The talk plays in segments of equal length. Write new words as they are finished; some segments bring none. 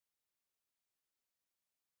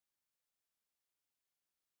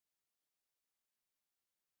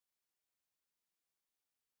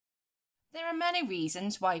There are many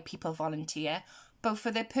reasons why people volunteer, both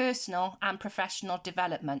for their personal and professional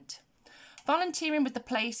development. Volunteering with the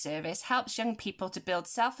Play Service helps young people to build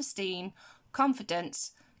self-esteem,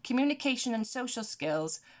 confidence, communication and social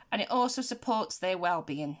skills, and it also supports their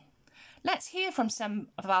well-being. Let's hear from some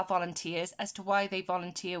of our volunteers as to why they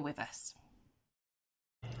volunteer with us.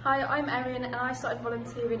 Hi, I'm Erin and I started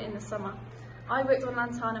volunteering in the summer. I worked on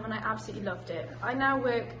Lantana and I absolutely loved it. I now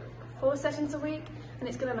work 4 sessions a week and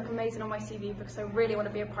it's going to look amazing on my CV because I really want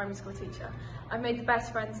to be a primary school teacher. I've made the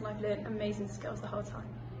best friends and I've learned amazing skills the whole time.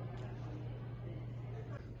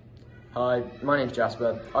 Hi, my name's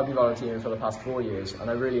Jasper. I've been volunteering for the past 4 years and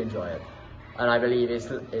I really enjoy it. And I believe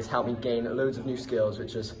it's helped me gain loads of new skills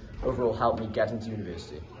which has overall helped me get into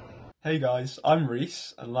university. Hey guys, I'm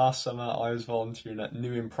Reese and last summer I was volunteering at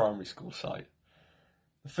Newham Primary School site.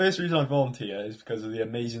 The first reason I volunteer is because of the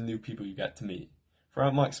amazing new people you get to meet.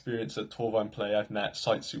 Throughout my experience at Torfaen Play, I've met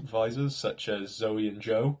site supervisors such as Zoe and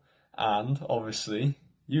Joe, and obviously,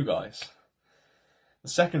 you guys. The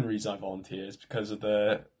second reason I volunteer is because of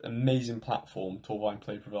the amazing platform Torfaen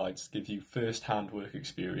Play provides to give you first-hand work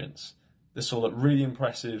experience. This will look really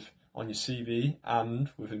impressive on your CV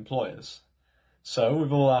and with employers. So,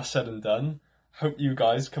 with all that said and done, hope you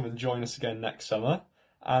guys come and join us again next summer,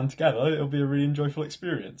 and together it'll be a really enjoyable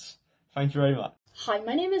experience. Thank you very much. Hi,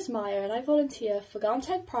 my name is Maya and I volunteer for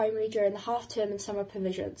Garnteg Primary during the half-term and summer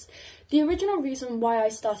provisions. The original reason why I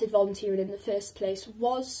started volunteering in the first place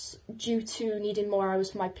was due to needing more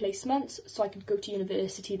hours for my placements so I could go to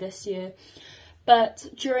university this year. But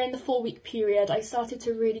during the 4-week period, I started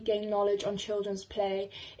to really gain knowledge on children's play,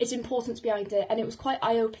 its importance behind it, and it was quite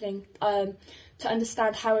eye-opening to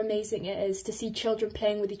understand how amazing it is to see children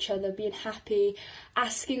playing with each other, being happy,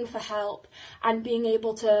 asking for help, and being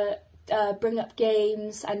able to bring up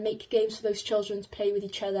games and make games for those children to play with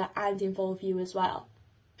each other and involve you as well.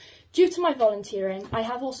 Due to my volunteering, I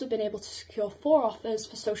have also been able to secure 4 offers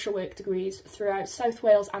for social work degrees throughout South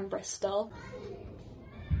Wales and Bristol.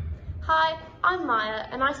 Hi, I'm Maya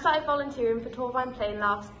and I started volunteering for Torfaen Play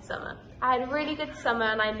last summer. I had a really good summer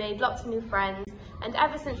and I made lots of new friends, and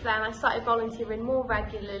ever since then I started volunteering more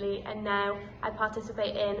regularly and now I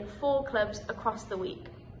participate in 4 clubs across the week.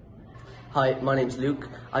 Hi, my name's Luke.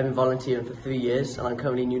 I've been volunteering for 3 years and I'm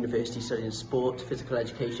currently in university studying sport, physical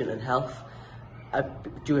education and health.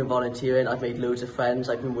 During volunteering I've made loads of friends.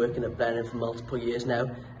 I've been working at Blenheim for multiple years now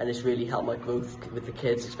and it's really helped my growth with the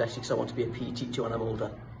kids, especially because I want to be a PE teacher when I'm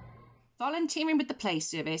older. Volunteering with the Play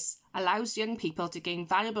Service allows young people to gain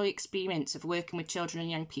valuable experience of working with children and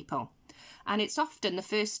young people. And it's often the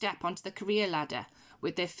first step onto the career ladder,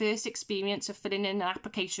 with their first experience of filling in an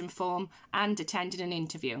application form and attending an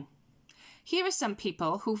interview. Here are some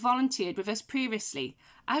people who volunteered with us previously,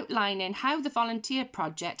 outlining how the volunteer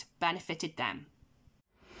project benefited them.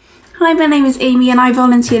 Hi, my name is Amy and I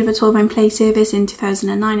volunteered for Torfaen Play Service in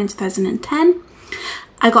 2009 and 2010.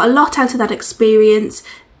 I got a lot out of that experience,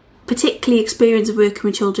 particularly experience of working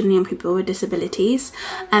with children and young people with disabilities,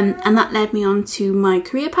 and that led me on to my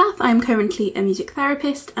career path. I'm currently a music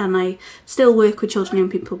therapist and I still work with children and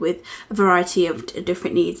young people with a variety of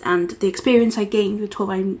different needs, and the experience I gained with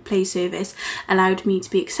Torfaen Play Service allowed me to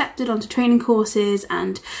be accepted onto training courses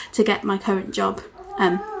and to get my current job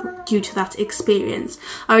due to that experience.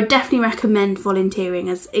 I would definitely recommend volunteering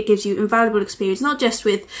as it gives you invaluable experience, not just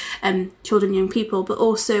with children and young people, but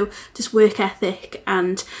also just work ethic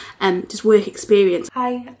and just work experience.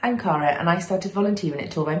 Hi, I'm Cara and I started volunteering at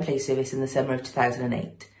Torfaen Play Service in the summer of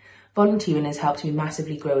 2008. Volunteering has helped me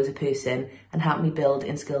massively grow as a person and helped me build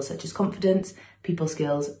in skills such as confidence, people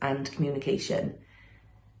skills and communication.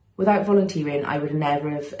 Without volunteering, I would never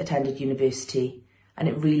have attended university, and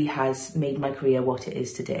it really has made my career what it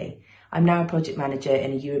is today. I'm now a project manager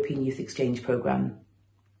in a European Youth Exchange programme.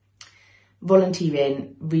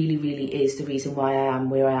 Volunteering really is the reason why I am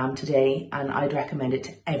where I am today, and I'd recommend it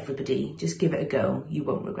to everybody. Just give it a go, you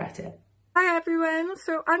won't regret it. Hi everyone,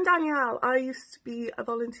 so I'm Danielle. I used to be a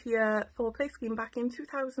volunteer for Play Scheme back in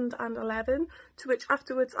 2011, to which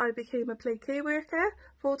afterwards I became a play care worker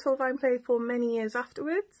for Torfaen Play for many years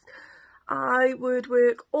afterwards. I would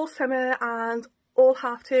work all summer and all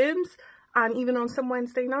half terms, and even on some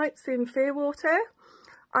Wednesday nights in Fairwater.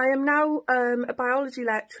 I am now a biology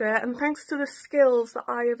lecturer, and thanks to the skills that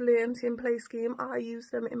I have learned in Play Scheme, I use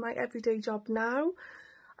them in my everyday job now.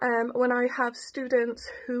 When I have students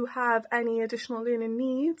who have any additional learning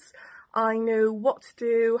needs, I know what to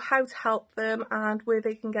do, how to help them, and where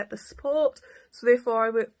they can get the support. So therefore I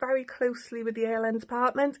work very closely with the ALN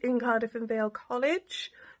department in Cardiff and Vale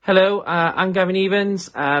College Hello, I'm Gavin Evans,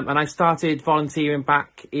 and I started volunteering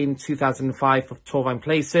back in 2005 for Torfaen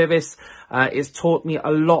Play Service. It's taught me a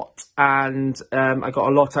lot, and I got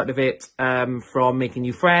a lot out of it from making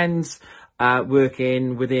new friends,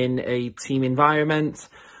 working within a team environment,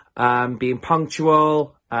 being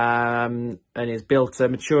punctual, and it's built a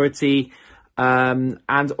maturity,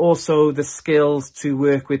 and also the skills to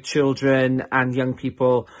work with children and young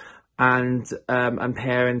people and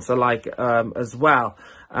parents alike as well.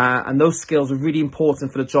 And those skills are really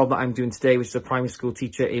important for the job that I'm doing today, which is a primary school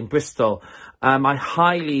teacher in Bristol. I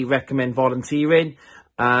highly recommend volunteering.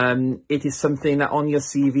 It is something that on your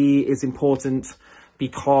CV is important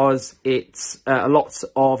because it's a lot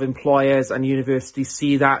of employers and universities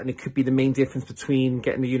see that, and it could be the main difference between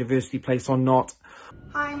getting a university place or not.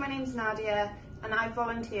 Hi, my name's Nadia, and I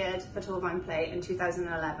volunteered for Torfaen Play in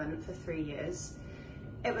 2011 for 3 years.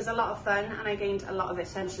 It was a lot of fun and I gained a lot of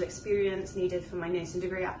essential experience needed for my nursing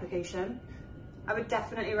degree application. I would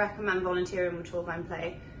definitely recommend volunteering with Torfaen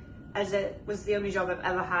Play, as it was the only job I've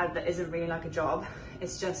ever had that isn't really like a job.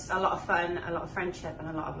 It's just a lot of fun, a lot of friendship and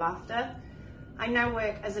a lot of laughter. I now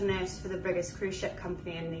work as a nurse for the biggest cruise ship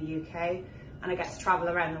company in the UK, and I get to travel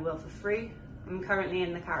around the world for free. I'm currently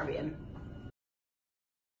in the Caribbean.